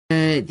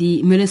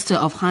the Minister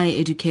of Higher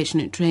Education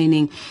and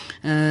Training,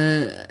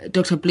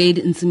 Dr. Blade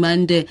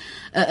Nzimande.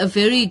 A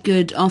very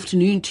good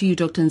afternoon to you,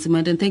 Dr.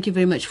 Nzimande, and thank you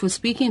very much for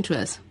speaking to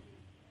us.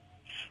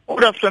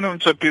 Good afternoon,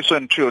 Tsepiso,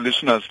 and to your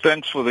listeners.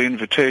 Thanks for the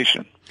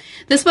invitation.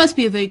 This must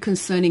be a very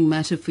concerning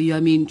matter for you. I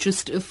mean,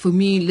 just for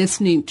me,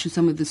 listening to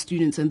some of the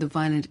students and the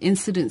violent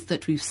incidents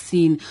that we've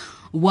seen,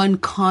 one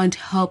can't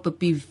help but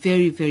be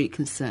very, very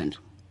concerned.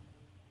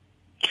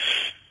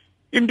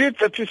 Indeed,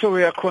 Tsepiso,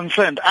 we are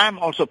concerned. I'm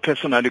also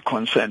personally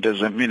concerned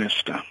as a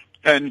minister.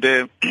 And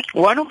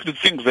one of the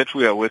things that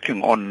we are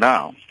working on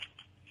now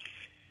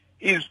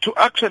is to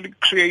actually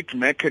create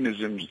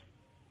mechanisms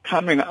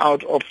coming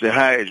out of the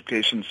Higher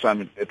Education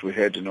Summit that we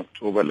had in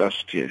October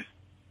last year,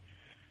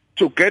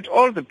 to get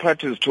all the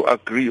parties to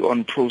agree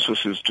on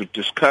processes to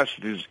discuss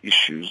these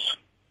issues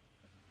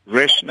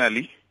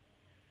rationally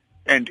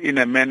and in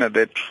a manner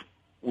that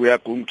we are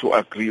going to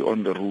agree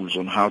on the rules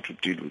on how to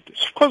deal with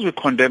this. Of course, we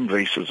condemn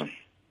racism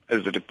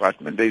as a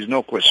department. There is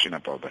no question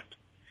about that.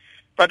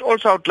 But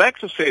also I would like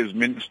to say as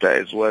minister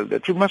as well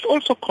that we must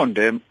also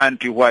condemn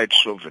anti-white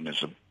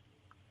chauvinism,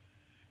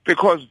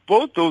 because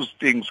both those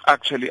things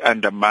actually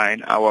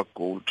undermine our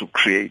goal to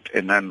create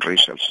a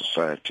non-racial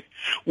society.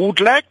 We would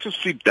like to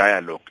see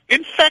dialogue.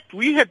 In fact,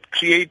 we had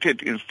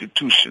created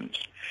institutions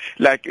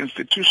like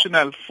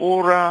institutional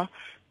fora,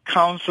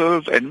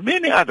 councils, and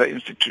many other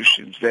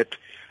institutions that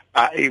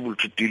are able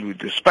to deal with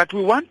this. But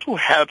we want to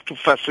help to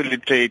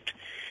facilitate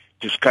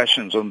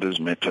discussions on these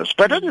matters.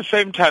 But at the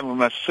same time, we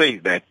must say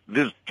that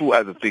there's two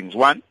other things.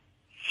 One,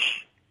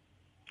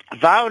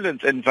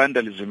 violence and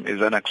vandalism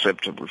is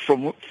unacceptable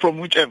from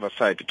whichever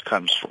side it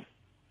comes from.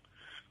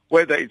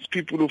 Whether it's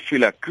people who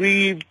feel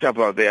aggrieved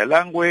about their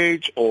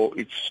language or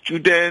it's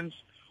students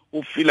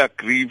who feel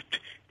aggrieved,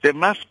 there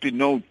must be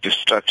no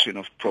destruction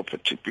of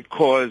property,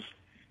 because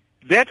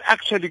that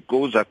actually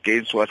goes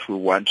against what we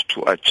want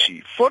to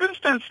achieve. For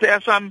instance, the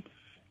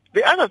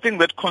other thing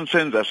that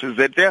concerns us is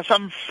that there are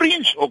some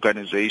fringe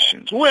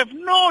organizations who have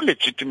no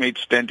legitimate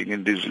standing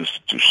in these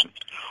institutions,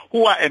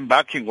 who are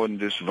embarking on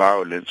this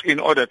violence in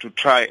order to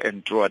try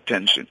and draw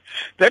attention.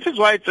 That is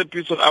why it's a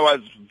piece of, I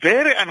was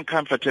very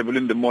uncomfortable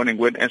in the morning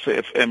when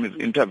SAFM is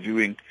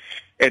interviewing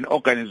an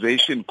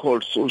organization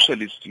called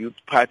Socialist Youth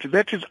Party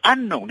that is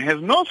unknown,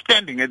 has no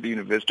standing at the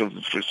University of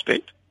the Free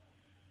State.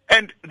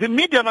 And the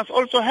media must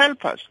also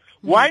help us.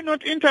 Why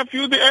not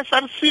interview the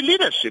SRC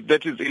leadership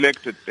that is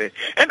elected there?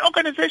 An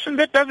organization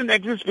that doesn't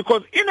exist,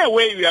 because in a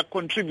way we are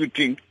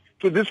contributing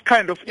to this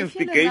kind of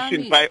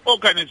instigation by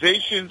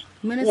organizations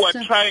who are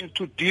trying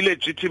to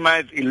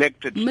delegitimize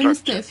elected Minister,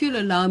 structure. if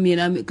you'll allow me, and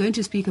I'm going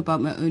to speak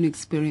about my own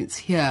experience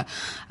here.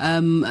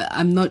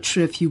 I'm not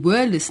sure if you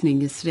were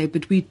listening yesterday,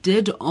 but we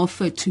did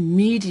offer to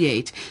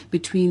mediate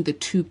between the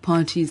two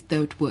parties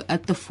that were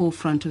at the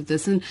forefront of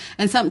this. And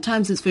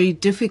sometimes it's very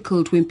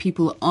difficult when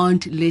people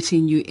aren't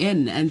letting you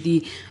in, and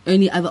the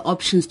only other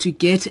options to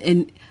get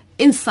in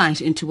insight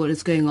into what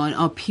is going on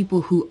are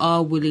people who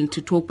are willing to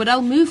talk. But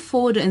I'll move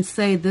forward and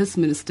say this,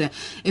 Minister.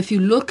 If you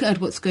look at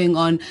what's going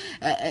on,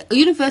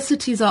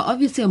 universities are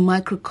obviously a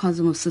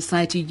microcosm of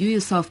society. You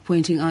yourself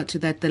pointing out to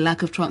that, the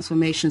lack of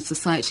transformation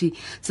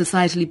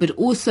societally, but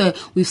also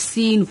we've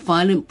seen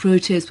violent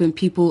protests when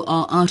people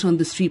are out on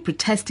the street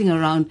protesting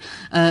around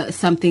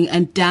something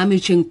and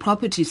damaging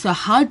property. So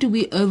how do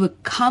we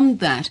overcome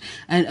that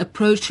and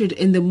approach it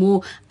in the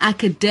more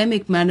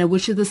academic manner,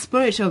 which is the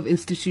spirit of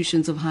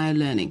institutions of higher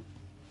learning?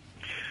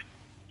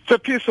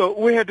 So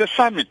we had a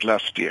summit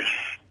last year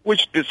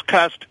which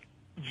discussed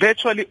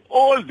virtually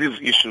all these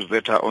issues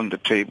that are on the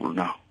table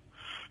now,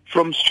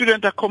 from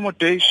student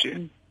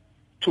accommodation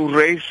to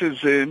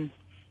racism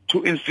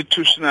to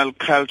institutional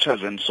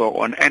cultures and so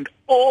on, and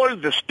all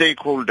the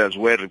stakeholders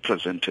were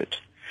represented.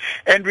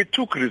 And we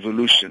took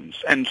resolutions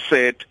and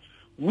said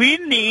we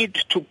need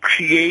to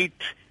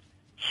create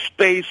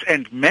space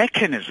and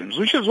mechanisms,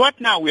 which is what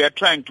now we are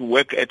trying to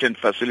work at and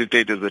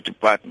facilitate as a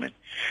department,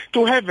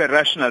 to have a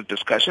rational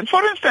discussion.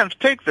 For instance,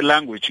 take the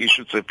language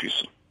issue,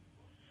 Tsepiso.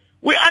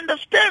 We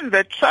understand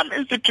that some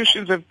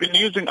institutions have been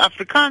using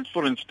Afrikaans,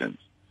 for instance,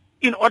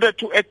 in order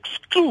to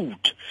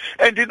exclude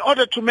and in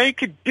order to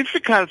make it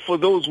difficult for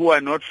those who are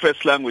not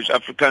first language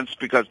Afrikaans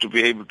speakers to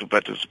be able to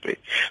participate.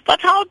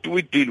 But how do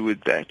we deal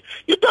with that?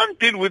 You don't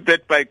deal with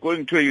that by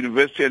going to a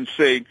university and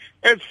saying,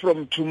 as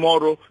from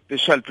tomorrow, there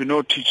shall be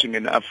no teaching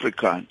in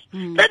Afrikaans.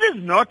 That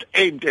is not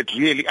aimed at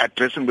really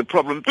addressing the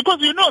problem, because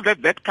you know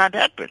that that can't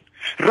happen.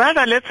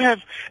 Rather, let's have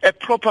a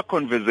proper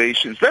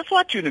conversations. That's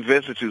what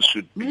universities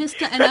should be.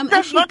 Minister, and I'm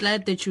actually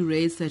glad that you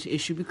raised that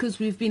issue, because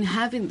we've been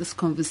having this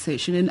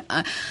conversation,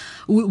 and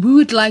we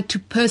would like to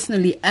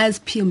personally, as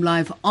PM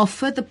Live,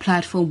 offer the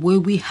platform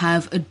where we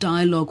have a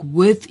dialogue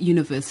with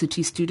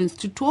university students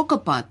to talk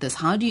about this.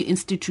 How do you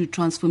institute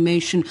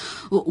transformation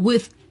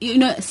with,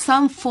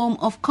 some form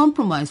of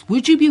compromise?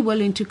 Would you be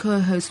willing to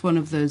co-host one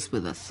of those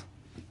with us?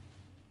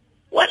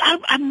 Well,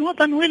 I'm more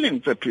than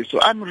willing, Tsepiso.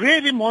 I'm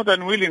really more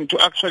than willing to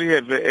actually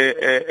have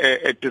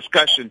a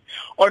discussion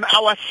on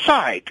our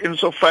side,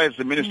 insofar as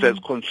the minister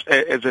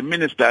as a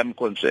minister I'm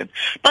concerned.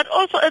 But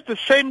also at the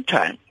same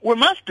time, we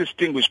must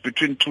distinguish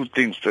between two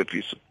things,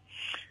 Tsepiso.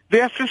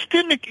 There are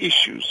systemic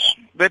issues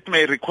that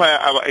may require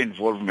our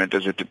involvement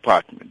as a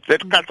department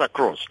that cut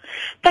across,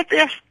 but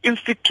there are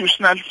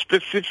institutional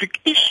specific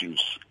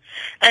issues,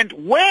 and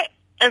where.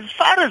 As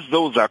far as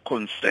those are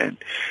concerned,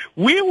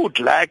 we would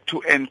like to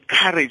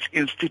encourage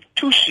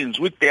institutions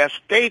with their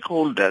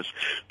stakeholders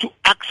to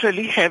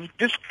actually have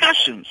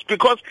discussions,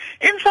 because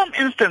in some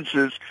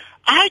instances,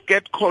 I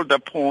get called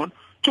upon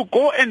to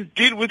go and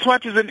deal with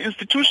what is an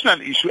institutional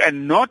issue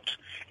and not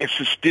a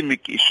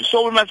systemic issue.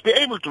 So we must be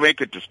able to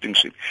make a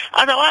distinction.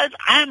 Otherwise,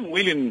 I'm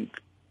willing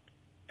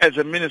as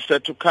a minister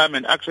to come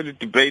and actually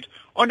debate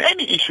on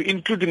any issue,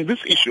 including this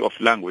issue of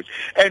language.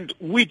 And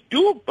we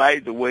do, by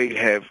the way,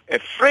 have a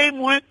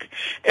framework,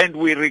 and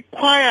we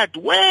required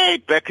way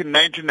back in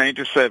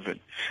 1997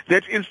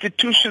 that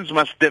institutions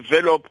must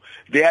develop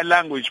their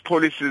language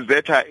policies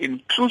that are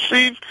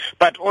inclusive,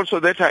 but also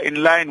that are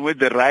in line with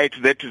the right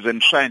that is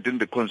enshrined in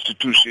the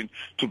Constitution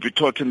to be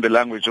taught in the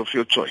language of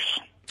your choice.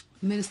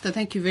 Minister,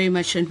 thank you very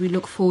much, and we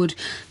look forward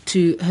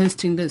to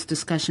hosting those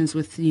discussions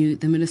with you,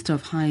 the Minister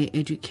of Higher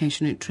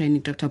Education and Training,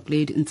 Dr.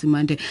 Blade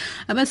Nzimande.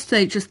 I must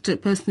say, just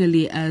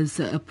personally, as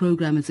a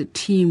program, as a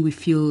team, we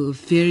feel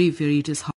very, very disheartened